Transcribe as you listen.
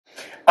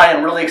I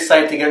am really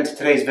excited to get into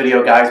today's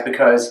video, guys,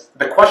 because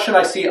the question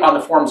I see on the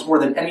forums more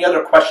than any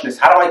other question is,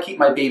 how do I keep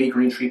my baby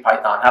green tree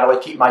python? How do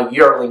I keep my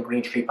yearling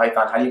green tree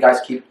python? How do you guys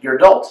keep your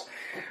adults?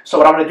 So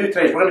what I'm going to do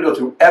today is we're going to go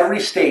through every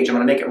stage. I'm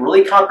going to make it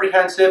really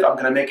comprehensive. I'm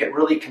going to make it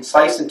really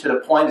concise and to the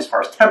point as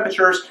far as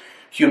temperatures,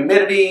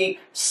 humidity,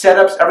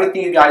 setups,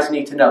 everything you guys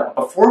need to know. But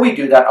before we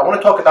do that, I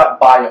want to talk about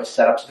bio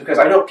setups, because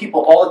I know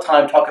people all the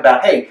time talk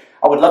about, hey,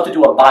 I would love to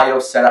do a bio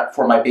setup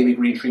for my baby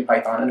green tree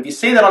python. And if you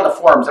say that on the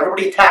forums,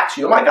 everybody attacks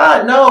you. Oh my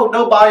God, no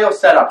bio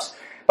setups.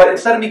 But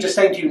instead of me just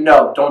saying to you,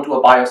 no, don't do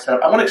a bio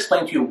setup, I want to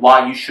explain to you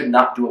why you should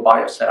not do a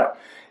bio setup,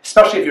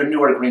 especially if you're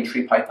newer to green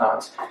tree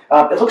pythons.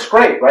 It looks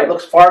great, right? It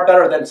looks far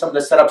better than some of the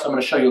setups I'm going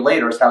to show you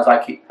later as how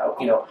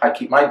I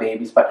keep my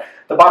babies. But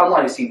the bottom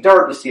line, you see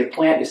dirt, you see a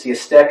plant, you see a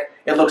stick.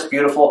 It looks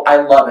beautiful. I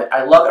love it.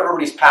 I love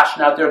everybody's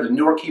passion out there. The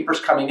newer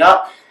keepers coming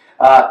up,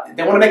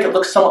 they want to make it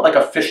look somewhat like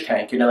a fish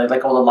tank. You know, they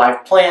like all the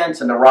live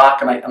plants and the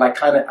rock, and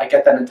I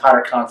get that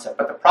entire concept.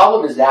 But the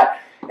problem is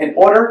that in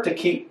order to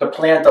keep the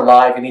plant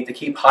alive, you need to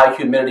keep high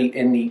humidity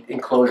in the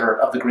enclosure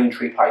of the green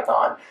tree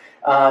python.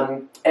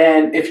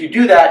 And if you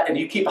do that and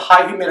you keep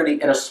high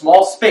humidity in a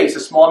small space,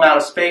 a small amount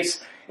of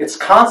space, it's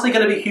constantly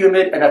going to be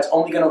humid, and that's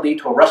only going to lead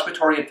to a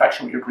respiratory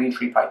infection with your green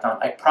tree python.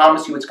 I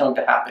promise you it's going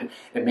to happen.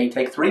 It may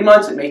take 3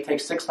 months, it may take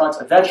 6 months.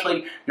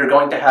 Eventually, you're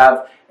going to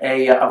have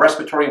a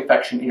respiratory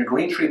infection in your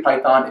green tree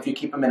python if you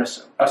keep them in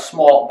a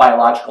small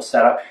biological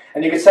setup.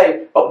 And you could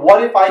say, but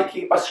what if I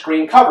keep a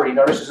screen cover? You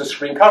notice there's a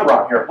screen cover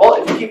on here.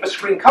 Well, if you keep a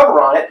screen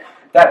cover on it,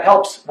 that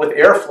helps with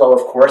airflow,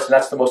 of course, and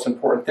that's the most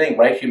important thing,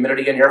 right?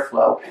 Humidity and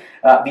airflow.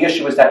 The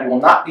issue is that you will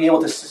not be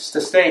able to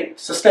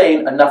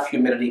sustain enough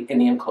humidity in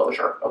the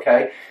enclosure,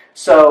 okay?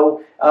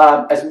 So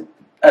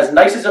as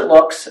nice as it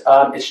looks,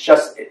 it's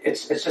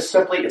just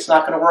simply, it's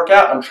not going to work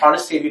out. I'm trying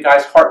to save you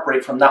guys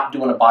heartbreak from not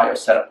doing a bio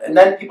setup. And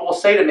then people will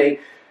say to me,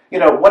 you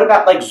know, what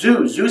about like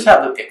zoos? Zoos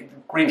have the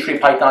green tree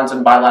pythons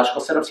and biological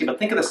setups here, but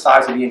think of the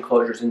size of the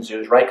enclosures in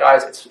zoos, right,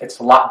 guys? It's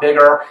a lot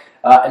bigger,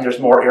 and there's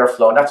more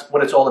airflow, and that's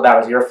what it's all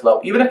about, is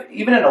airflow.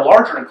 Even in a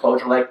larger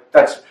enclosure, like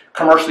that's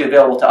commercially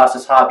available to us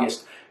as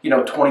hobbyists, you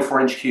know,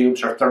 24-inch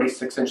cubes or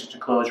 36-inch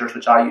enclosures,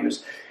 which I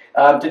use.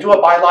 To do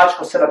a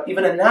biological setup,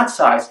 even in that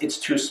size, it's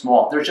too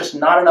small. There's just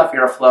not enough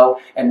airflow,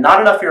 and not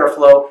enough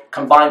airflow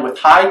combined with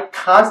high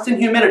constant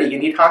humidity. You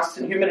need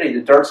constant humidity.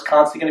 The dirt's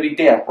constantly going to be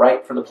damp,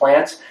 right, for the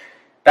plants.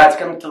 That's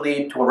going to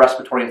lead to a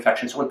respiratory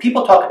infection. So when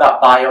people talk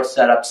about bio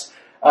setups,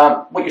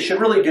 what you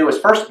should really do is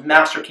first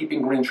master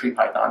keeping green tree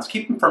pythons.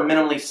 Keep them for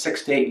minimally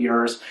 6 to 8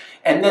 years.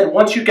 And then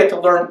once you get to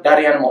learn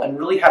that animal and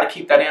really how to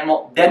keep that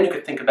animal, then you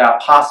could think about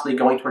possibly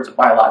going towards a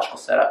biological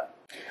setup.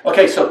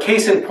 Okay, so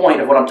case in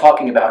point of what I'm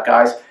talking about,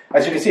 guys.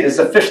 As you can see, this is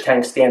a fish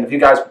tank stand. If you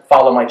guys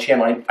follow my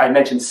channel, I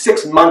mentioned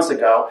 6 months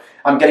ago,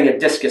 I'm getting a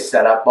discus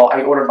set up. Well,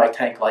 I ordered my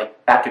tank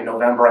like back in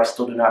November. I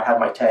still do not have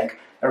my tank.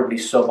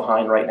 Everybody's so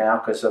behind right now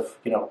because of,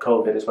 you know,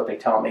 COVID is what they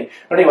tell me.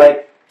 But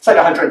anyway, it's like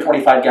a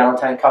 125-gallon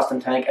tank, custom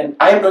tank, and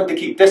I am going to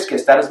keep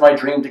discus. That is my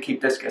dream, to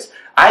keep discus.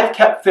 I've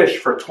kept fish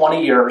for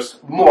 20 years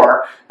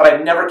more, but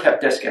I've never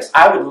kept discus.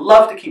 I would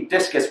love to keep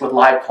discus with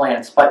live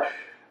plants, but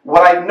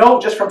what I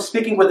know just from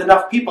speaking with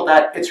enough people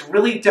that it's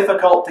really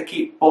difficult to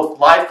keep both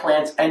live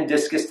plants and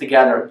discus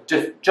together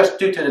just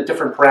due to the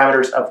different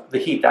parameters of the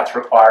heat that's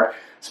required.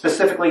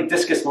 Specifically,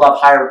 discus love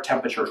higher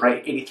temperatures,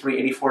 right? 83,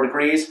 84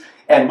 degrees,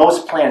 and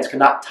most plants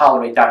cannot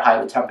tolerate that high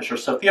of a temperature.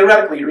 So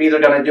theoretically, you're either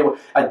going to do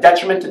a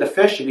detriment to the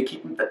fish if you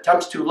keep the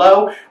temps too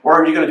low,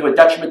 or you're going to do a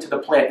detriment to the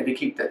plant if you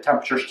keep the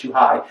temperatures too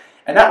high.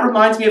 And that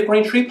reminds me of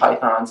green tree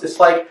pythons. It's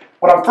like,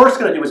 what I'm first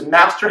going to do is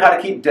master how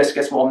to keep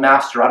discus. Well,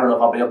 master, I don't know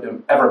if I'll be able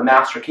to ever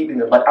master keeping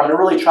them, but I'm going to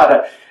really try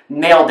to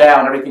nail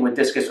down everything with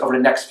discus over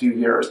the next few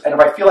years. And if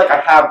I feel like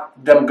I have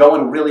them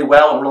going really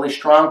well and really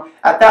strong,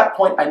 at that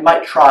point I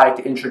might try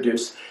to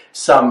introduce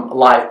some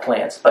live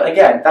plants. But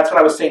again, that's what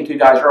I was saying to you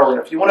guys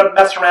earlier. If you want to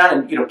mess around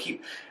and, you know,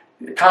 keep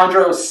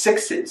chondros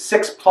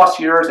 6+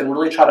 years and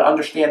really try to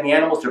understand the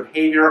animals, their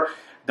behavior,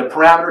 the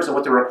parameters of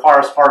what they require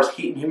as far as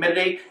heat and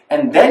humidity,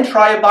 and then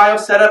try a bio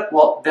setup,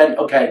 well, then,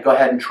 okay, go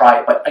ahead and try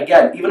it. But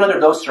again, even under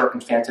those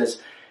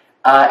circumstances,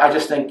 I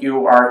just think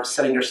you are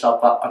setting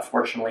yourself up,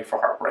 unfortunately, for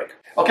heartbreak.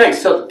 Okay,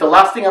 so the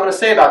last thing I'm going to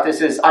say about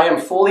this is I am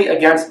fully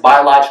against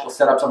biological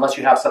setups unless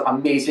you have some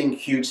amazing,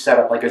 huge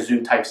setup, like a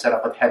zoo-type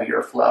setup with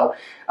heavier flow.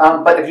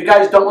 But if you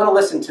guys don't want to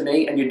listen to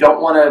me and you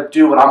don't want to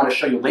do what I'm going to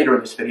show you later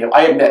in this video,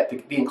 I admit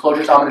the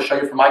enclosures I'm going to show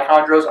you for my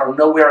chondros are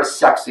nowhere as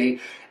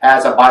sexy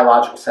as a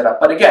biological setup.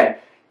 But again,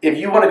 if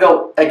you want to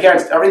go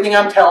against everything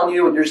I'm telling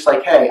you and you're just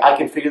like, hey, I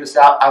can figure this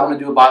out, I want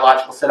to do a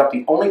biological setup,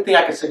 the only thing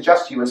I can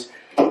suggest to you is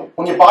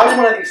when you buy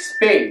one of these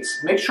spades,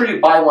 make sure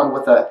you buy one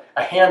with a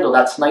handle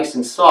that's nice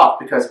and soft,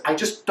 because I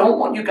just don't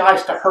want you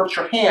guys to hurt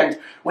your hand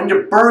when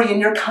you're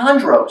burying your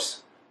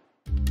chondros.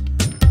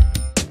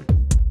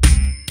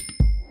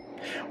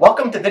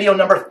 Welcome to video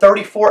number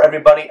 34,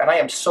 everybody, and I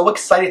am so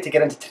excited to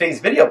get into today's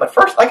video. But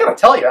first, I gotta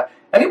tell you,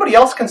 anybody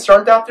else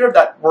concerned out there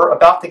that we're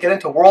about to get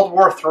into World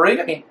War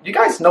III? I mean, you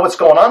guys know what's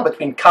going on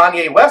between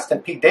Kanye West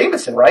and Pete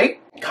Davidson, right?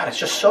 God, it's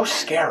just so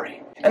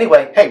scary.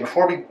 Anyway, hey,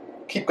 before we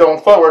keep going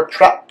forward,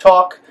 trap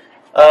talk,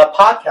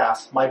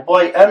 podcast, my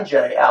boy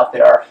MJ out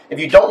there. If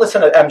you don't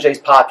listen to MJ's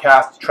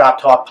podcast, Trap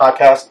Talk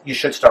podcast, you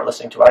should start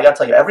listening to it. I got to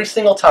tell you, every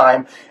single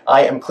time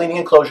I am cleaning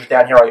enclosures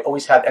down here, I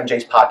always have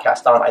MJ's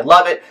podcast on. I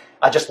love it.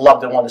 I just love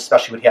the one,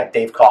 especially when he had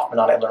Dave Kaufman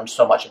on. I learned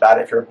so much about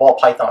it. If you're a ball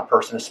python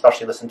person,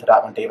 especially listen to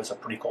that one. Dave is a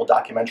pretty cool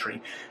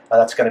documentary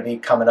that's going to be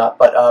coming up.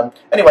 But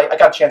anyway, I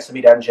got a chance to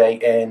meet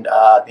MJ in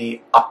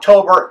the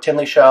October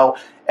Tinley show,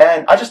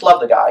 and I just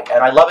love the guy,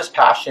 and I love his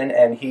passion,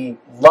 and he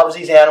loves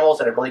these animals,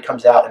 and it really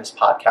comes out in his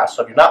podcast.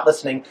 So if you're not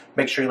listening,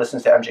 make sure you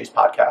listen to MJ's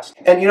podcast.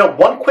 And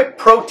one quick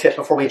pro tip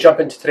before we jump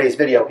into today's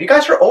video. You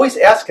guys are always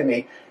asking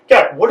me,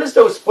 yeah, what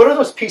are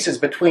those pieces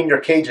between your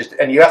cages?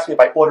 And you asked me if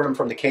I ordered them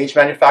from the cage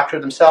manufacturer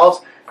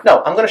themselves.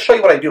 No, I'm going to show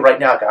you what I do right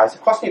now, guys.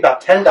 It cost me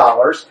about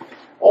 $10.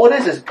 All it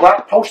is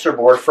black poster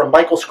board from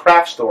Michael's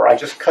Craft Store. I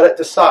just cut it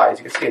to size.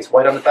 You can see it's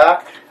white on the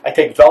back. I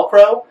take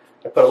Velcro.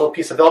 I put a little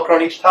piece of Velcro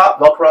on each top,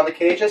 Velcro on the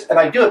cages, and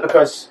I do it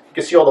because you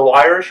can see all the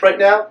wires right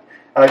now,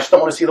 and I just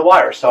don't want to see the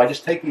wires. So I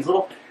just take these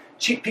little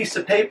cheap pieces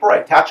of paper, I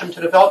attach them to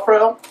the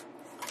Velcro,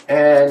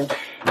 and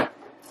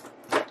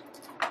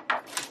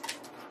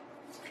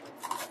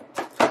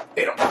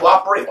they don't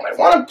cooperate when I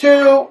want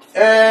them to,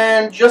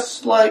 and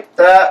just like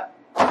that,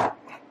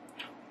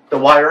 the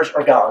wires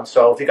are gone.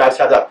 So if you guys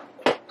have that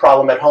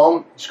problem at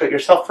home, just get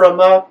yourself from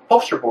a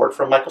poster board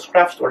from Michael's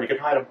Craft Store. You can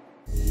hide them.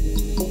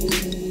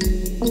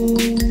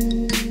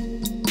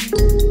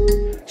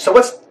 So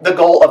what's the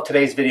goal of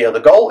today's video? The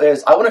goal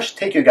is I want to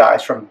take you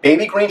guys from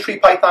baby green tree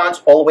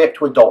pythons all the way up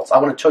to adults. I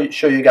want to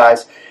show you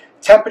guys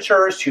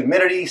temperatures,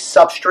 humidity,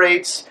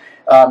 substrates,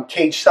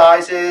 cage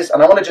sizes,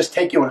 and I want to just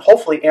take you and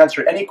hopefully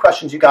answer any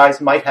questions you guys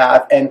might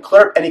have and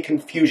clear up any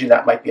confusion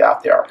that might be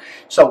out there.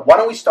 So why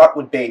don't we start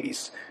with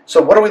babies?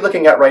 So what are we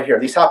looking at right here?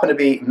 These happen to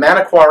be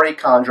Manokwari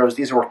chondros.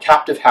 These were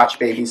captive hatch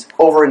babies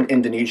over in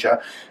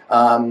Indonesia.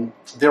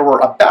 There were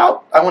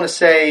about, I want to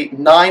say,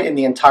 9 in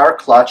the entire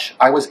clutch.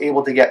 I was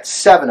able to get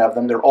 7 of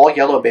them. They're all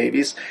yellow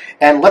babies.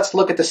 And let's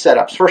look at the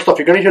setups. First off,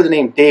 you're going to hear the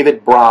name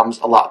David Brahms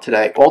a lot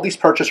today. All these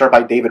perches are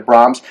by David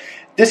Brahms.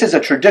 This is a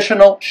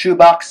traditional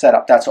shoebox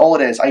setup. That's all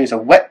it is. I use a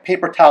wet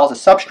paper towel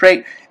as a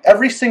substrate.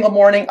 Every single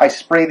morning, I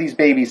spray these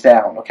babies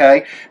down,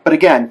 okay? But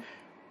again,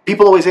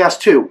 people always ask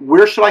too,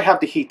 where should I have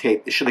the heat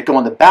tape? Should it go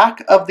on the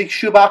back of the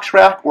shoebox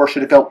rack or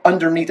should it go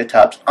underneath the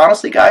tubs?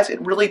 Honestly, guys, it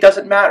really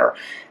doesn't matter.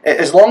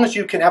 As long as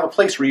you can have a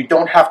place where you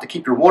don't have to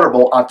keep your water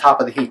bowl on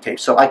top of the heat tape.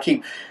 So I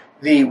keep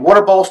the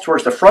water bowls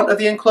towards the front of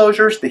the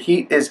enclosures. The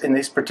heat is in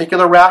this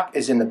particular rack,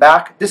 is in the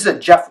back. This is a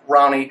Jeff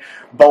Roney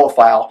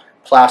Boafile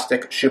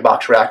plastic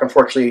shoebox rack.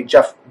 Unfortunately,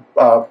 Jeff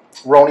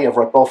Roney of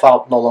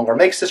Boafile no longer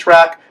makes this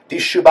rack.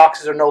 These shoe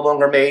boxes are no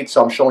longer made,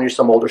 so I'm showing you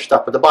some older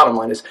stuff, but the bottom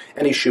line is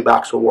any shoe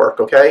box will work,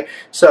 okay?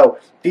 So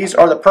these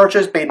are the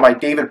perches made by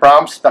David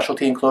Brahms,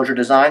 Specialty Enclosure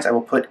Designs. I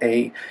will put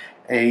a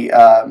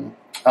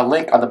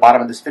link on the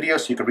bottom of this video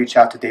so you can reach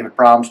out to David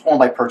Brahms. All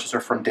my perches are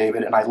from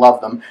David, and I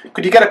love them.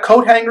 Could you get a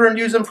coat hanger and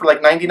use them for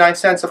like 99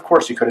 cents? Of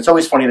course you could. It's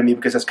always funny to me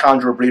because as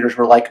chondro breeders,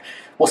 we're like,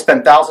 we'll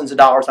spend thousands of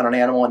dollars on an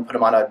animal and put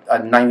them on a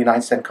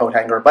 99-cent coat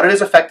hanger, but it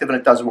is effective and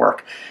it does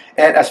work.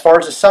 And as far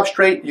as the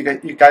substrate,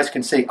 you guys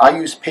can see I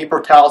use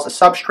paper towels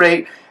as a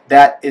substrate.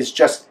 That is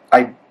just,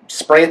 I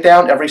spray it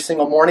down every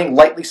single morning,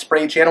 lightly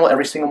spray each animal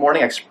every single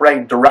morning. I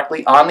spray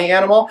directly on the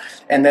animal,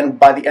 and then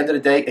by the end of the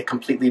day, it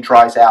completely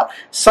dries out.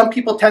 Some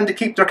people tend to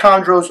keep their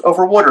chondros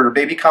over water, or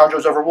baby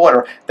chondros over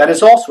water. That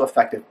is also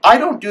effective. I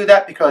don't do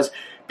that because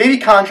baby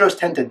chondros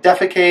tend to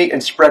defecate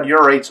and spread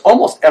urates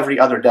almost every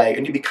other day,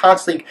 and you'd be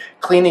constantly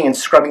cleaning and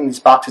scrubbing these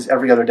boxes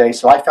every other day.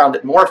 So I found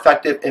it more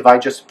effective if I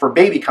just, for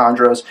baby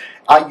chondros,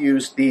 I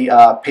use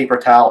the paper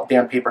towel,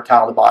 damp paper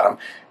towel on the bottom.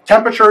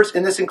 Temperatures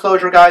in this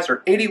enclosure, guys,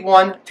 are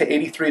 81 to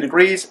 83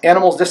 degrees.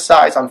 Animals this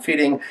size, I'm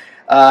feeding,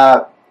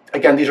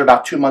 again, these are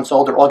about 2 months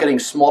old. They're all getting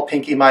small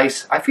pinky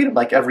mice. I feed them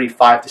like every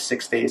 5 to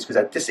 6 days because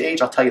at this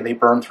age, I'll tell you, they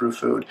burn through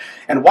food.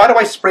 And why do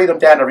I spray them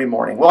down every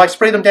morning? Well, I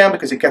spray them down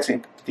because it gets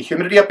the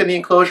humidity up in the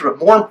enclosure,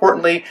 but more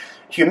importantly,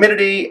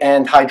 humidity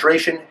and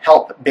hydration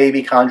help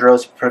baby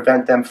chondros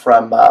prevent them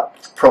from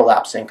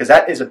prolapsing, because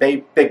that is a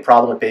big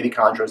problem with baby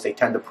chondros. They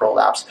tend to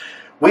prolapse.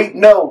 We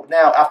know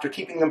now, after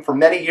keeping them for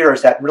many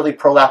years, that really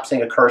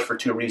prolapsing occurs for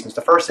 2 reasons.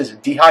 The first is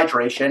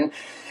dehydration,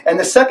 and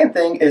the second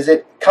thing is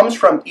it comes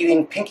from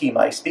eating pinky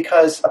mice,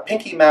 because a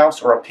pinky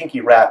mouse or a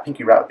pinky rat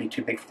would be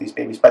too big for these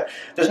babies, but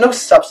there's no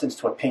substance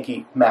to a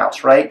pinky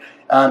mouse, right?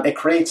 It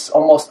creates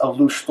almost a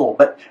loose stool,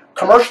 but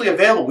commercially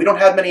available, we don't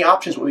have many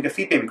options where we can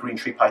feed baby green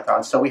tree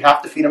pythons, so we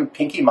have to feed them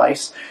pinky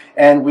mice,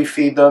 and we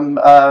feed them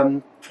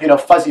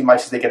fuzzy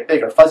mice as they get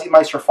bigger. Fuzzy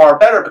mice are far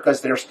better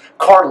because there's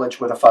cartilage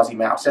with a fuzzy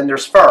mouse, and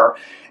there's fur,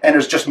 and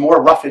there's just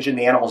more roughage in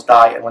the animal's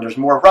diet. And when there's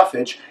more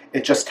roughage,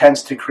 it just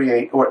tends to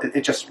create, or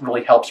it just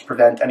really helps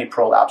prevent any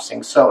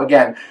prolapsing. So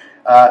again,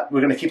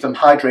 We're going to keep them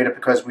hydrated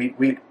because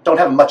we don't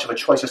have much of a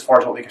choice as far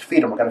as what we could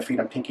feed them. We're going to feed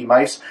them pinky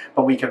mice,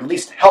 but we could at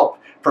least help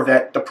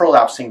prevent the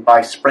prolapsing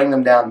by spraying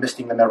them down,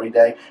 misting them every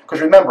day. Because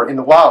remember, in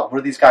the wild, what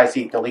do these guys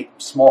eat? They'll eat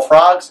small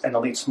frogs and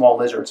they'll eat small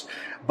lizards.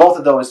 Both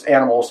of those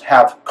animals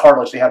have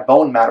cartilage, they have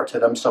bone matter to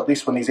them, so at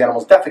least when these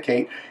animals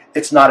defecate,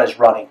 it's not as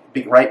runny,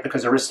 right?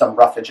 Because there is some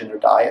roughage in their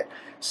diet.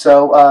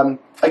 So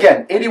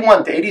again,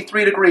 81 to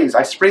 83 degrees.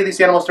 I spray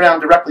these animals down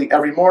directly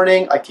every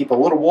morning. I keep a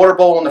little water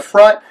bowl in the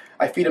front.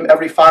 I feed them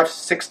every 5 to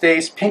 6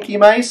 days pinky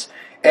mice.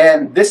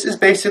 And this is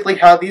basically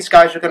how these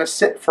guys are going to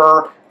sit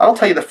for, I'll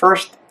tell you, the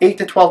first 8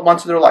 to 12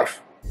 months of their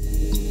life.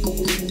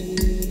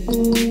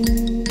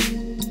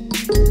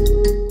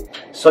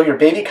 So your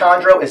baby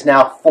chondro is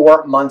now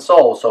 4 months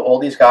old. So all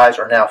these guys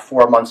are now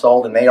 4 months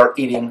old, and they are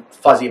eating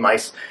fuzzy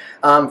mice.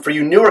 For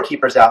you newer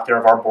keepers out there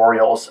of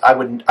arboreals,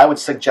 I would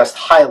suggest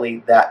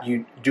highly that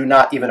you do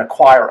not even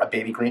acquire a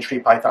baby green tree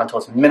python until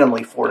it's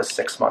minimally 4 to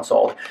 6 months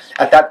old.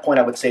 At that point,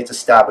 I would say it's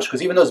established,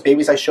 because even those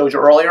babies I showed you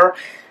earlier,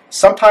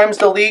 sometimes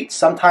they'll eat,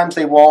 sometimes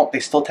they won't. They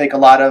still take a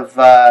lot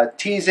of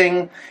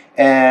teasing.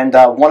 And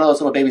one of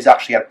those little babies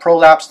actually had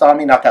prolapsed on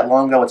me not that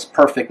long ago. It's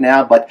perfect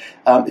now, but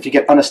if you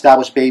get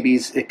unestablished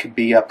babies, it could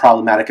be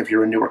problematic if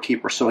you're a newer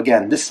keeper. So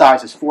again, this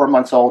size is 4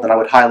 months old, and I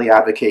would highly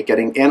advocate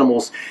getting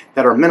animals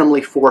that are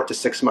minimally 4 to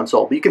 6 months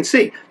old. But you can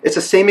see, it's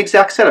the same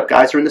exact setup,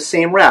 guys. They're in the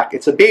same rack.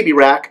 It's a baby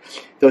rack.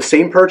 Those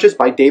same perches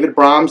by David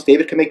Brahms.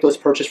 David can make those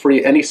perches for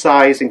you any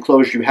size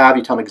enclosure you have.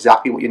 You tell him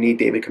exactly what you need.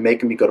 David can make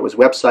them. You go to his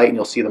website and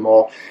you'll see them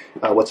all,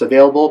 what's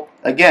available.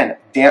 Again,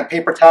 damp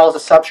paper towels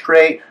as a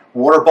substrate,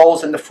 water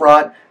bowls in the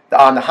front.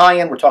 On the high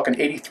end, we're talking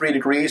 83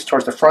 degrees.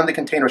 Towards the front of the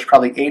container is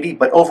probably 80,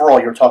 but overall,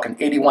 you're talking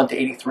 81 to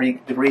 83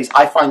 degrees.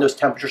 I find those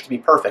temperatures to be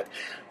perfect.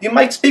 You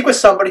might speak with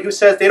somebody who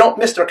says they don't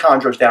miss their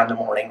chondros down in the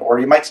morning, or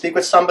you might speak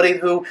with somebody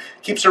who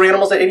keeps their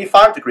animals at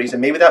 85 degrees, and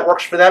maybe that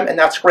works for them, and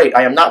that's great.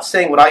 I am not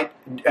saying what I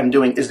am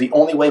doing is the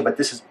only way, but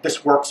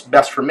this works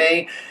best for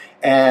me,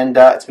 and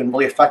it's been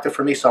really effective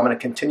for me, so I'm going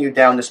to continue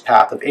down this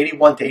path of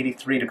 81 to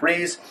 83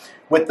 degrees.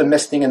 With the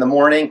misting in the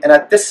morning. And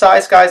at this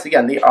size, guys,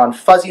 again, they're on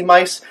fuzzy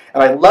mice.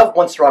 And I love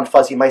once they're on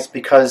fuzzy mice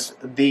because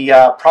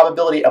the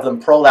probability of them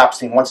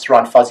prolapsing once they're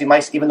on fuzzy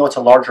mice, even though it's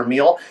a larger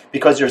meal,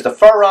 because there's the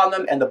fur on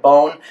them and the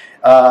bone,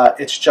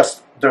 it's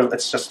just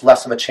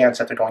less of a chance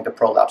that they're going to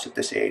prolapse at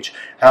this age.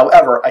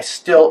 However, I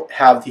still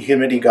have the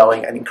humidity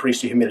going and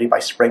increase the humidity by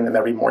spraying them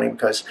every morning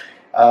because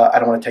I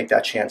don't want to take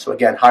that chance. So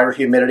again, higher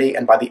humidity,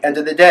 and by the end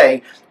of the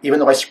day, even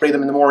though I spray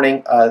them in the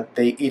morning,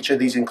 each of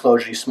these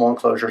enclosures, these small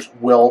enclosures,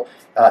 will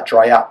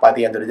dry out by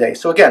the end of the day.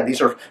 So again,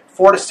 these are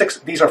 4 to 6.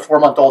 These are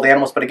 4-month-old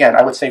animals, but again,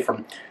 I would say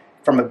from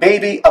a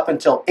baby up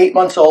until 8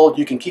 months old,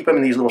 you can keep them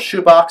in these little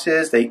shoe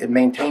boxes. It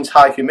maintains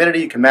high humidity.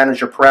 You can manage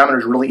your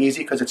parameters really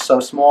easy because it's so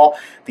small.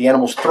 The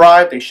animals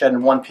thrive. They shed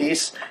in one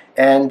piece,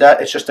 and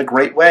it's just a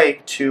great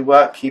way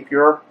to keep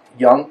your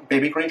young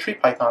baby green tree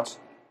pythons.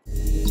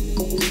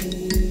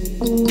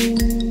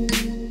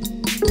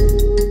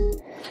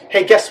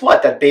 Hey, guess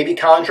what? That baby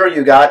chondro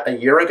you got a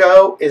year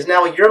ago is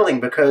now a yearling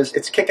because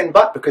it's kicking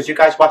butt because you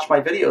guys watch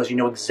my videos. You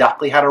know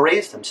exactly how to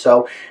raise them.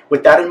 So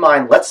with that in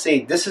mind, let's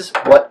see. This is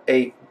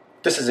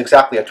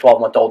exactly a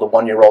 12-month-old, a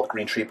 1-year-old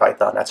green tree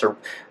python.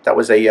 That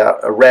was a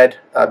red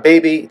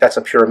baby. That's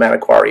a pure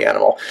Manokwari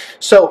animal.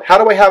 So how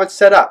do I have it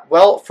set up?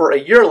 Well, for a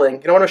yearling,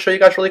 you know what I want to show you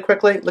guys really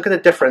quickly? Look at the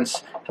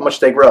difference, how much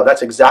they grow.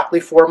 That's exactly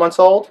 4 months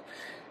old.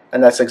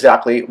 And that's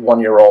exactly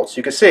 1-year-old. So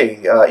you can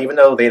see, even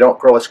though they don't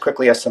grow as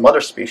quickly as some other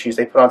species,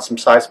 they put on some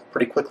size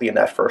pretty quickly in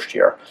that first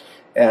year.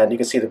 And you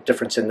can see the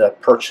difference in the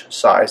perch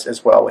size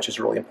as well, which is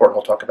really important.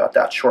 We'll talk about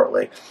that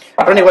shortly.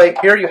 But anyway,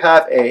 here you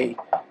have a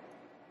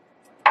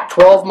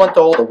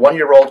 12-month-old, a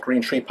 1-year-old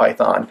green tree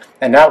python,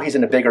 and now he's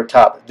in a bigger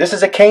tub. This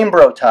is a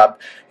Cambro tub.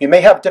 You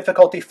may have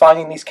difficulty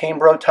finding these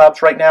Cambro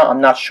tubs right now.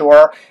 I'm not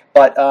sure,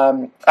 but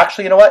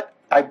actually, you know what?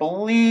 I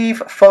believe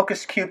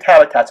Focus Cubed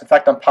Habitats, in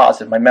fact I'm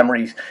positive, my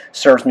memory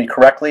serves me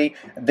correctly,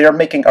 they're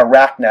making a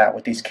rack now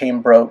with these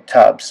Cambro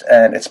tubs,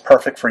 and it's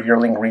perfect for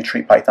yearling green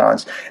tree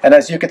pythons. And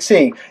as you can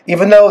see,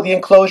 even though the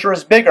enclosure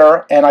is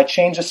bigger and I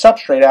change the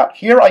substrate out,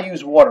 here I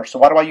use water. So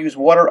why do I use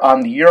water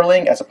on the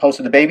yearling as opposed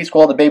to the babies?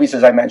 Well, the babies,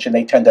 as I mentioned,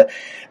 they tend to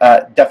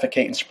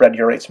defecate and spread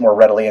urates more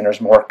readily, and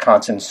there's more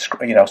constant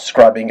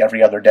scrubbing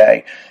every other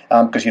day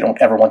because you don't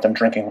ever want them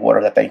drinking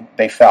water that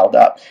they fouled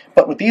up.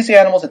 But with these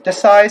animals at this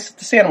size,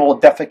 this animal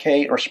will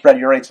defecate or spread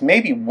urates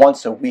maybe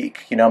once a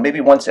week, maybe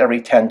once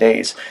every 10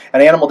 days. An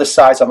animal this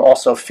size, I'm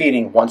also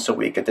feeding once a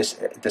week at this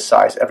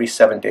size. Every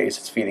 7 days,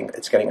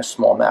 it's getting a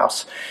small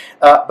mouse.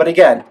 But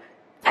again,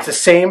 it's the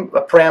same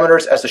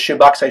parameters as the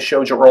shoebox I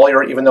showed you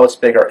earlier, even though it's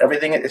bigger.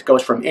 Everything, it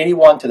goes from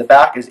 81 to the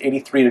back is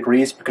 83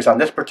 degrees because on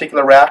this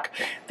particular rack,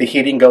 the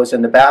heating goes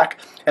in the back.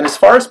 And as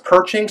far as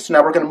perching, so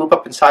now we're going to move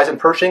up in size and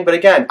perching. But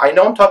again, I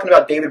know I'm talking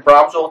about David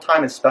Brahms all the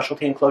time and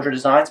specialty enclosure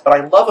designs, but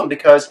I love them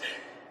because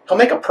He'll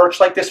make a perch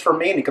like this for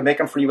me, and he can make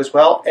them for you as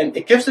well. And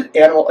it gives the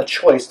animal a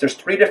choice. There's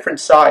 3 different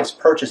size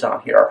perches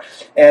on here.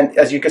 And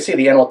as you can see,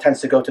 the animal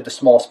tends to go to the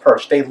smallest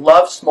perch. They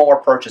love smaller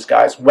perches,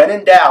 guys. When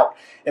in doubt,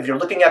 if you're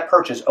looking at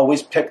perches,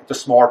 always pick the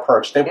smaller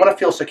perch. They want to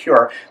feel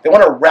secure. They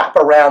want to wrap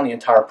around the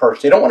entire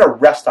perch. They don't want to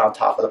rest on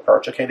top of the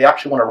perch, okay? They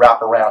actually want to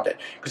wrap around it.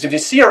 Because if you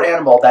see your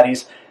animal that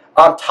he's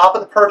on top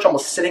of the perch,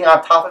 almost sitting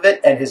on top of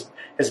it, and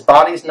his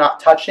body's not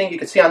touching, you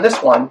can see on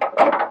this one,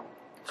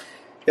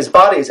 his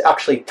body is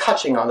actually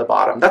touching on the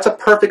bottom. That's a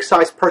perfect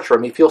size perch for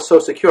him. He feels so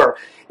secure.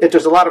 If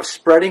there's a lot of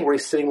spreading where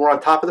he's sitting more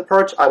on top of the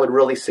perch, I would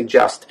really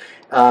suggest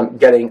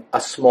getting a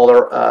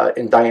smaller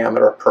in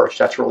diameter perch.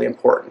 That's really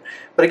important.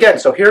 But again,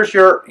 so here's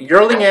your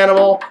yearling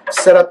animal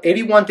set up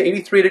 81 to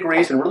 83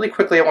 degrees. And really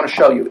quickly, I want to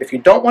show you, if you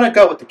don't want to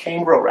go with the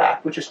cane grow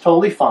rack, which is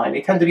totally fine,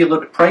 they tend to be a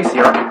little bit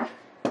pricier.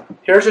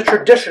 Here's a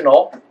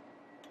traditional,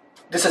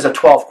 this is a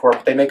 12 quart,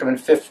 but they make them in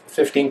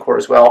 15 quart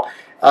as well.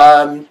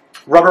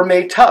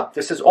 Rubbermaid tub.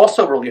 This is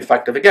also really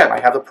effective. Again, I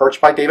have the Perch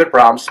by David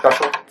Brown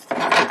special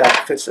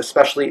that fits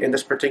especially in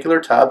this particular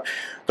tub.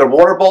 The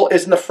water bowl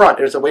is in the front.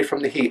 It is away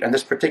from the heat. And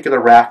this particular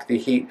rack, the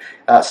heat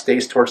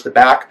stays towards the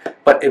back.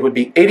 But it would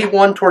be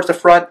 81 towards the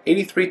front,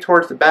 83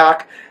 towards the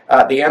back.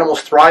 The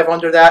animals thrive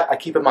under that. I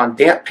keep them on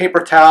damp paper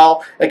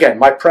towel. Again,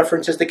 my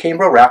preference is the cane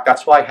grow rack.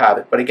 That's why I have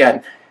it. But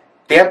again,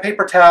 damp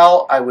paper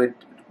towel,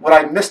 when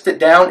I mist it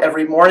down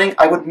every morning,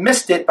 I would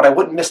mist it, but I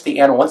wouldn't mist the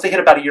animal. Once they hit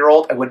about a year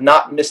old, I would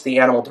not mist the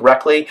animal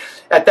directly.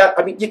 At that,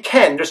 I mean, you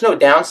can. There's no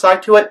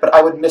downside to it, but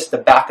I would mist the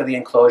back of the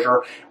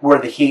enclosure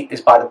where the heat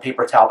is by the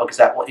paper towel, because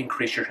that will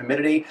increase your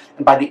humidity.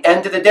 And by the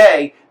end of the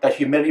day, that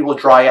humidity will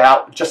dry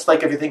out. Just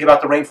like if you think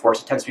about the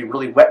rainforest, it tends to be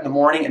really wet in the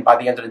morning, and by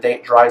the end of the day,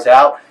 it dries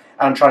out.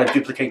 I'm trying to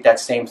duplicate that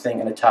same thing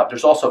in a tub.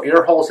 There's also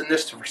air holes in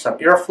this for some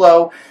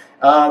airflow.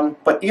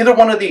 But either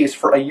one of these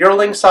for a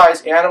yearling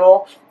size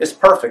animal is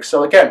perfect.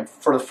 So again,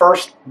 for the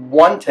first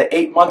 1 to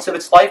 8 months of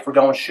its life, we're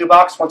going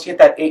shoebox. Once you hit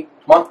that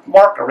 8-month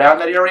mark around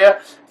that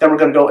area, then we're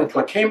going to go into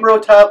a cane grow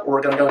tub, or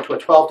we're going to go into a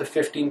 12 to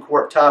 15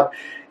 quart tub.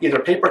 Either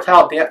paper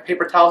towel, damp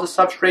paper towel as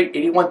a substrate,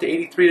 81 to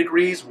 83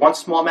 degrees, 1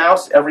 small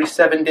mouse every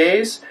 7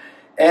 days.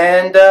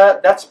 And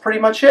that's pretty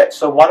much it.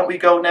 So why don't we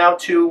go now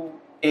to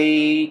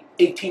a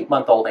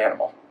 18-month-old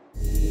animal.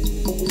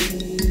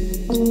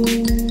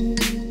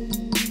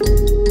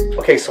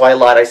 Okay, so I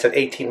lied. I said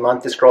 18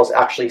 months. This girl's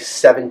actually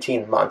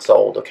 17 months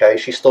old, okay?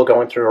 She's still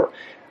going through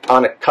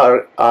on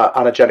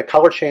a genetic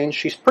color change.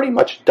 She's pretty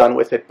much done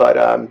with it,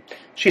 but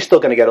she's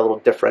still going to get a little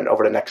different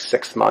over the next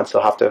 6 months.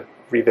 I'll have to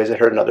revisit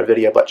her in another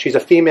video. But she's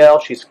a female.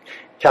 She's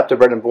captive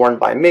bred and born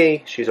by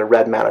me. She's a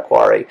red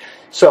Manokwari.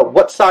 So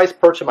what size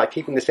perch am I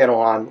keeping this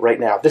animal on right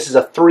now? This is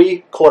a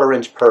 3/4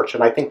 inch perch,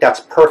 and I think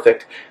that's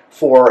perfect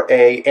for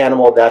a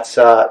animal that's,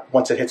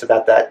 once it hits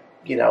about that,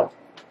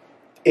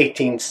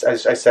 18,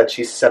 as I said,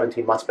 she's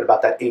 17 months, but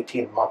about that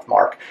 18-month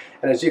mark.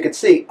 And as you can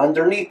see,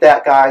 underneath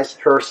that, guys,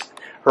 her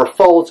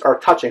folds are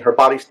touching, her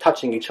body's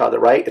touching each other,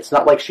 right? It's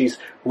not like she's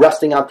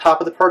resting on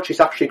top of the perch. She's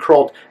actually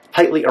curled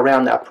tightly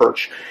around that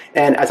perch.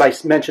 And as I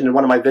mentioned in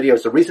one of my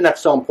videos, the reason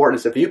that's so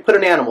important is if you put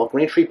an animal, a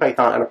green tree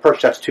python, on a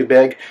perch that's too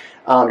big,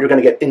 you're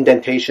going to get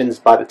indentations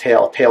by the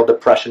tail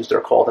depressions they're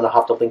called, and I'll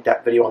have to link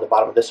that video on the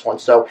bottom of this one.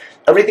 So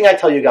everything I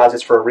tell you guys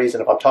is for a reason.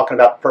 If I'm talking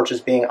about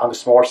perches being on the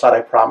smaller side, I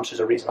promise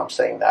there's a reason I'm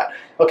saying that.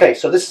 Okay,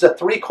 so this is a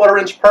 3/4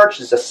 inch perch.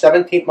 This is a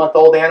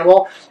 17-month-old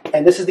animal,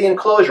 and this is the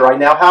enclosure I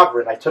now have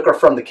her in. I took her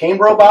from the cane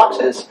grow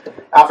boxes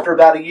after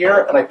about a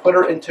year, and I put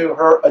her into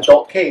her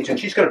adult cage, and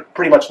she's going to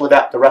pretty much live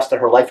out the rest of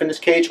her life in this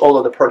cage,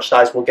 although the perch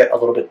size will get a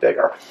little bit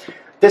bigger.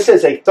 This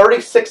is a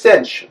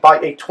 36-inch by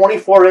a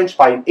 24-inch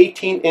by an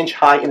 18-inch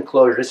high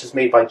enclosure. This is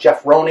made by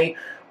Jeff Roney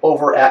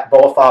over at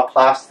Boa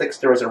Plastics.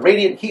 There is a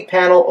radiant heat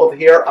panel over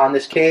here on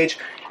this cage.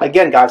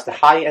 Again, guys, the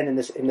high end in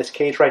this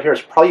cage right here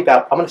is probably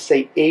about, I'm going to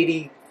say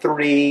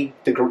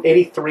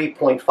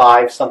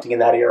 83.5, something in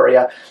that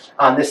area.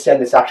 On this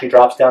end, this actually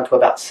drops down to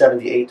about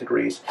 78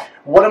 degrees.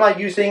 What am I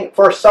using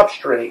for a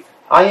substrate?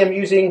 I am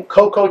using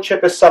cocoa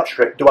chip as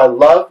substrate. Do I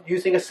love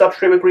using a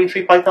substrate with green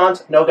tree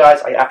pythons? No,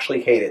 guys, I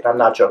actually hate it. I'm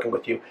not joking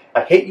with you. I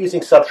hate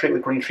using substrate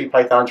with green tree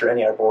pythons or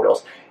any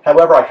arboreals.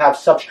 However, I have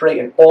substrate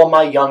in all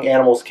my young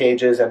animals'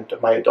 cages and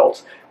my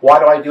adults. Why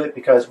do I do it?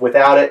 Because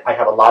without it, I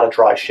have a lot of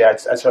dry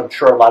sheds, as I'm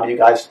sure a lot of you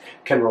guys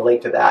can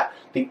relate to that.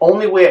 The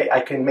only way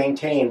I can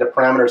maintain the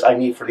parameters I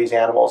need for these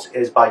animals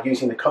is by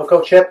using the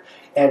cocoa chip,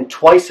 and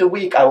twice a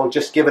week I will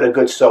just give it a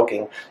good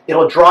soaking.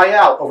 It'll dry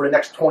out over the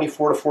next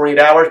 24 to 48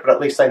 hours, but at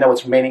least I know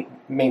it's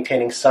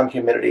maintaining some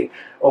humidity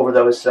over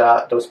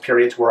those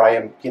periods where I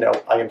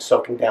am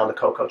soaking down the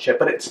cocoa chip.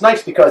 But it's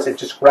nice because it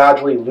just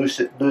gradually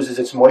loses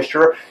its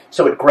moisture,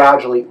 so it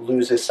gradually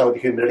loses some of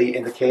the humidity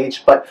in the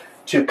cage. But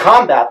to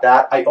combat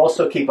that, I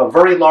also keep a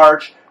very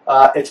large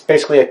It's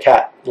basically a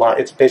cat line.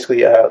 It's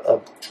basically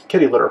a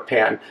kitty litter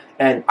pan.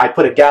 And I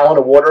put a gallon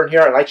of water in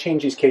here, and I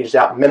change these cages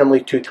out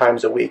minimally 2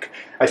 times a week.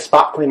 I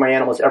spot clean my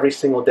animals every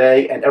single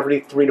day, and every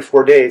 3 to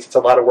 4 days, it's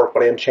a lot of work,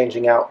 but I am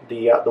changing out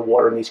the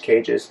water in these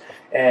cages.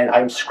 And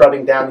I'm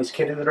scrubbing down these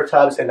kitty litter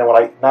tubs, and then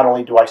not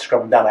only do I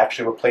scrub them down, I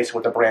actually replace it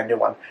with a brand new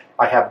one.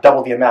 I have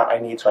double the amount I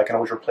need, so I can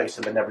always replace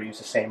them and never use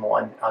the same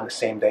one on the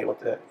same day with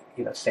the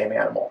same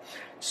animal.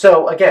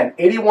 So again,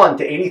 81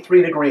 to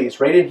 83 degrees.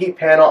 Rated heat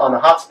panel on the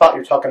hot spot,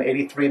 you're talking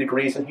 83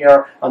 degrees in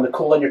here. On the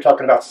cool end, you're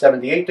talking about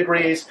 78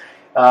 degrees.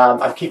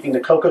 I'm keeping the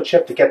cocoa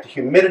chip to get the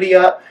humidity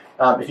up.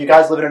 If you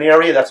guys live in an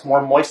area that's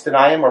more moist than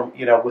I am, or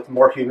with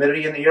more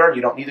humidity in the air,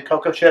 you don't need the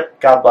cocoa chip.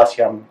 God bless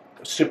you. I'm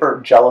super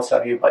jealous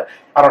of you, but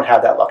I don't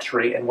have that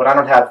luxury. And when I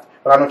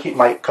don't keep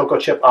my cocoa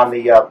chip on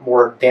the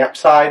more damp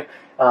side,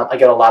 I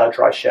get a lot of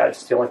dry shed.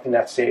 It's the only thing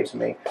that saves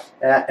me.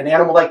 An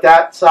animal like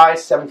that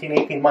size, 17,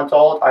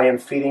 18-month-old, I am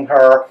feeding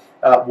her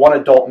 1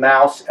 adult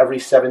mouse every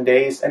 7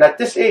 days. And at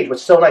this age,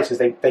 what's so nice is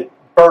they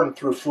burn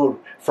through food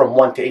from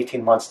 1 to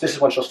 18 months. This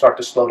is when she'll start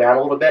to slow down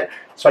a little bit.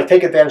 So I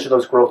take advantage of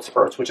those growth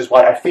spurts, which is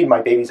why I feed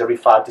my babies every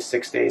 5 to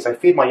 6 days. I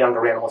feed my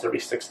younger animals every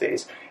 6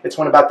 days. It's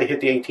when about to hit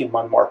the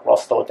 18-month mark where I'll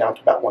slow it down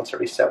to about once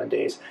every 7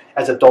 days.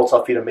 As adults,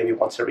 I'll feed them maybe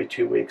once every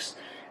 2 weeks.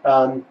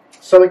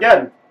 So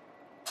again,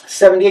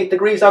 78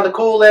 degrees on the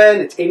cool end,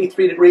 it's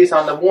 83 degrees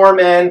on the warm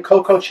end,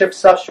 cocoa chip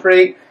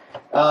substrate,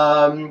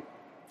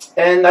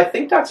 and I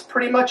think that's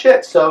pretty much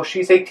it. So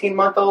she's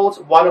 18-month-olds.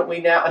 Why don't we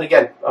now, and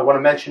again, I want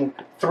to mention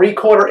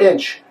 3/4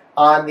 inch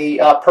on the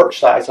perch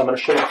size. I'm going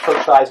to show you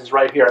perch sizes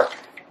right here.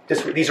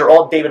 These are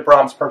all David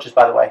Brahms perches,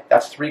 by the way.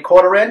 That's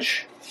 3/4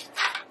 inch.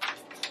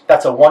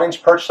 That's a 1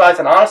 inch perch size,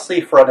 and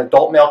honestly, for an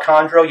adult male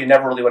chondro, you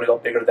never really want to go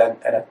bigger than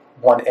a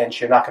 1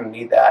 inch. You're not going to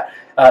need that.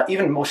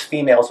 Even most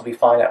females will be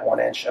fine at 1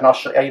 inch. And I'll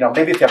show you,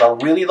 maybe if you have a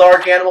really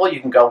large animal,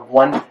 you can go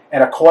 1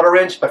 1/4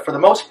 inch. But for the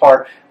most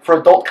part, for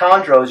adult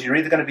chondros, you're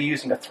either going to be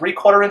using a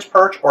 3/4 inch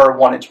perch or a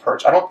 1 inch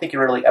perch. I don't think you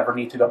really ever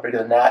need to go bigger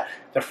than that.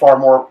 They're far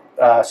more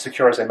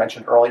secure, as I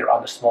mentioned earlier,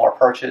 on the smaller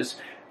perches.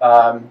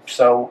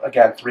 So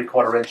again,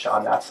 3/4 inch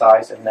on that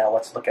size. And now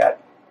let's look at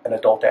an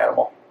adult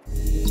animal.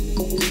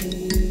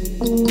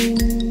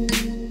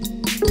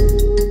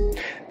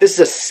 This is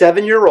a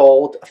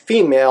 7-year-old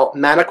female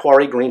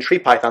Maniquari green tree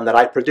python that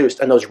I produced.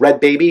 And those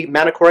red baby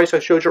Maniquaris I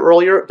showed you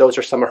earlier, those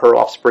are some of her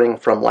offspring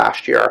from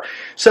last year.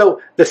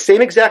 So the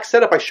same exact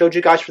setup I showed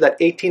you guys for that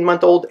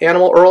 18-month-old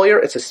animal earlier,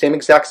 it's the same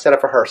exact setup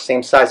for her.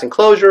 Same size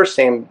enclosure,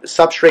 same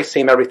substrate,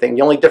 same everything.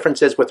 The only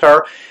difference is with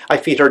her, I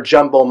feed her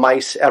jumbo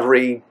mice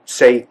every,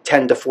 say,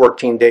 10 to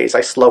 14 days. I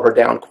slow her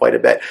down quite a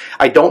bit.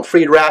 I don't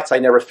feed rats. I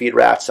never feed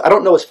rats. I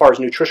don't know as far as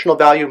nutritional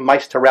value,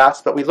 mice to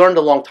rats, but we learned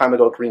a long time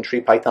ago green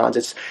tree pythons.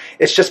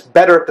 It's just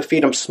better to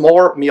feed them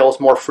smaller meals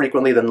more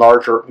frequently than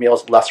larger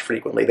meals less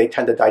frequently. They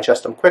tend to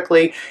digest them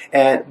quickly,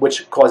 and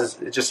which causes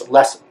just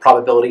less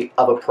probability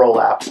of a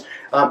prolapse.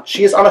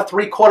 She is on a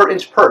 3/4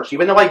 inch perch.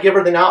 Even though I give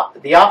her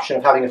the option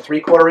of having a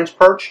 3/4 inch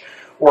perch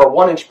or a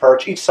 1 inch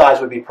perch, each size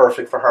would be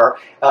perfect for her.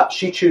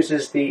 She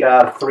chooses the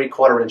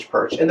 3/4 inch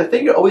perch. And the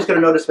thing you're always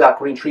going to notice about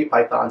green tree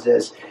pythons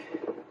is,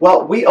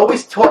 well, we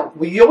always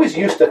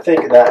used to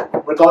think that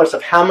regardless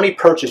of how many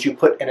perches you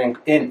put in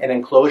an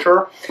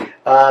enclosure,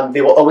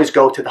 they will always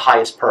go to the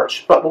highest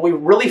perch. But what we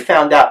really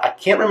found out, I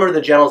can't remember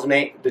the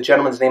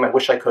gentleman's name, I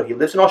wish I could. He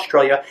lives in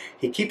Australia.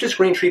 He keeps his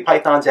green tree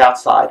pythons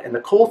outside. And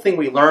the cool thing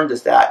we learned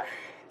is that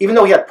even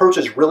though he had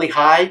perches really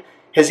high,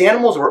 his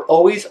animals were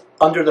always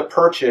under the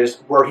perches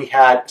where he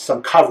had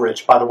some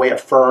coverage by the way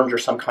of ferns or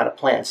some kind of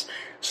plants.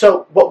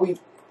 So what we've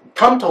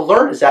come to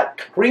learn is that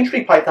green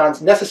tree pythons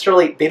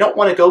they don't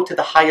want to go to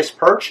the highest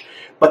perch,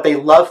 but they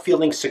love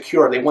feeling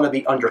secure. They want to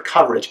be under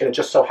coverage, and it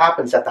just so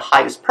happens that the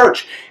highest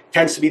perch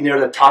tends to be near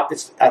the top.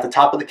 It's at the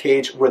top of the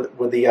cage where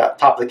the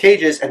top of the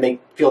cage is, and they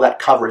feel that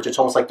coverage. It's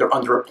almost like they're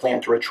under a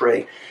plant or a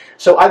tree.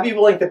 So I'd be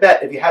willing to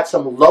bet if you had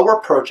some lower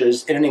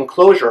perches in an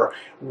enclosure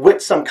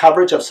with some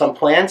coverage of some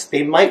plants,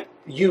 they might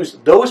use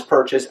those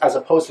perches as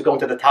opposed to going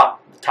to the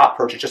top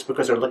perches just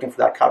because they're looking for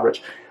that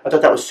coverage. I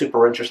thought that was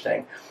super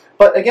interesting.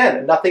 But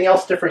again, nothing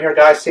else different here,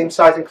 guys. Same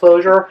size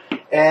enclosure.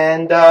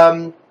 And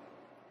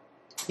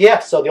yeah,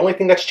 so the only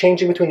thing that's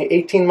changing between the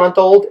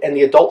 18-month-old and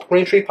the adult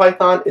green tree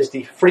python is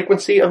the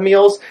frequency of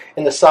meals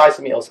and the size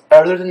of meals.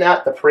 Other than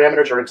that, the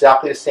parameters are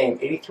exactly the same.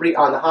 83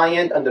 on the high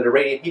end under the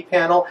radiant heat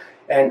panel,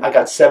 and I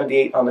got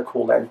 78 on the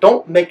cool end.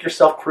 Don't make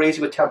yourself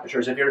crazy with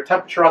temperatures. If your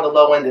temperature on the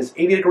low end is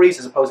 80 degrees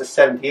as opposed to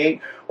 78,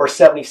 or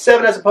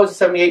 77 as opposed to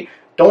 78,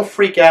 don't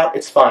freak out.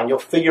 It's fine. You'll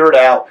figure it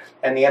out,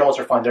 and the animals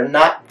are fine. They're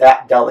not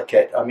that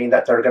delicate. I mean,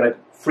 that they're going to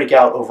freak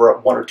out over a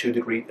 1 or 2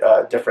 degree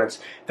difference.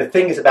 The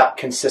thing is about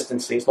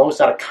consistency. As long as it's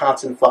not a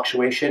constant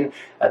fluctuation,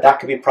 that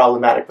could be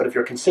problematic. But if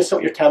you're consistent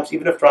with your temps,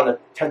 even if they're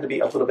tend to be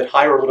a little bit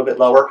higher or a little bit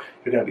lower,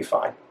 you're going to be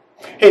fine.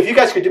 Hey, if you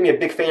guys could do me a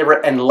big favor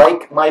and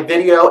like my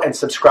video and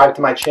subscribe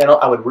to my channel,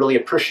 I would really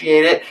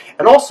appreciate it.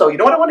 And also, you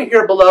know what I want to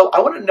hear below? I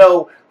want to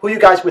know who you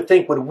guys would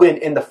think would win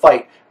in the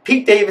fight.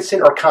 Pete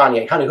Davidson or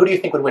Kanye? Honey, who do you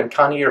think would win,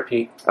 Kanye or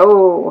Pete?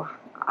 Oh,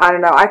 I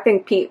don't know. I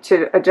think Pete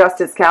should adjust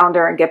his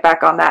calendar and get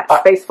back on that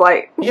space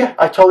flight. Yeah,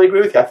 I totally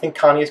agree with you. I think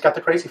Connie has got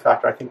the crazy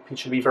factor. I think Pete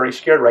should be very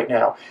scared right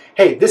now.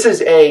 Hey, this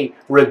is a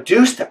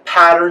reduced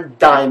pattern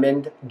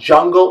diamond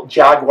jungle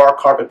jaguar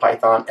carpet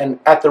python. And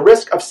at the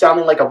risk of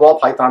sounding like a ball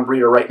python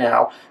breeder right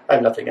now, I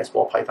have nothing against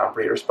ball python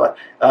breeders, but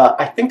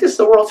I think this is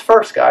the world's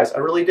first, guys. I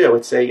really do.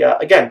 It's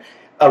again,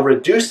 a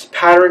reduced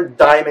pattern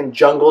diamond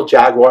jungle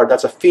jaguar.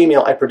 That's a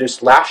female I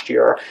produced last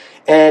year.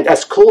 And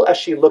as cool as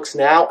she looks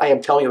now, I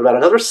am telling you, about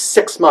another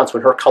 6 months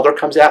when her color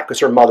comes out, because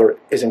her mother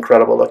is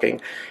incredible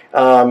looking,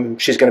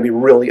 she's going to be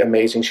really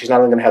amazing. She's not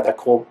only going to have that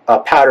cool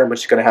pattern, but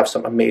she's going to have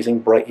some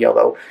amazing bright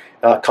yellow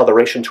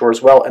coloration to her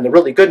as well. And the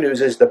really good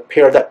news is the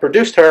pair that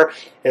produced her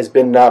has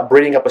been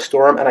breeding up a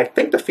storm, and I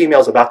think the female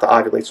is about to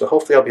ovulate, so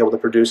hopefully I'll be able to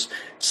produce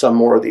some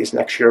more of these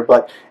next year.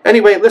 But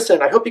anyway,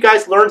 listen, I hope you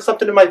guys learned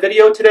something in my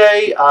video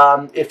today.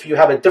 If you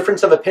have a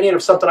difference of opinion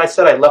of something I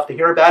said, I'd love to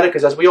hear about it,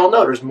 because as we all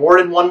know, there's more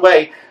than one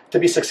way to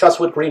be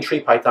successful with green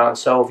tree python.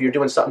 So if you're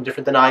doing something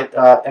different than I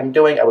am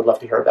doing, I would love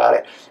to hear about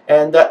it.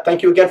 And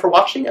thank you again for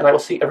watching, and I will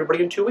see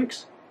everybody in 2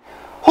 weeks.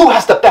 Who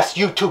has the best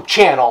YouTube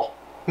channel?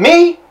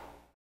 Me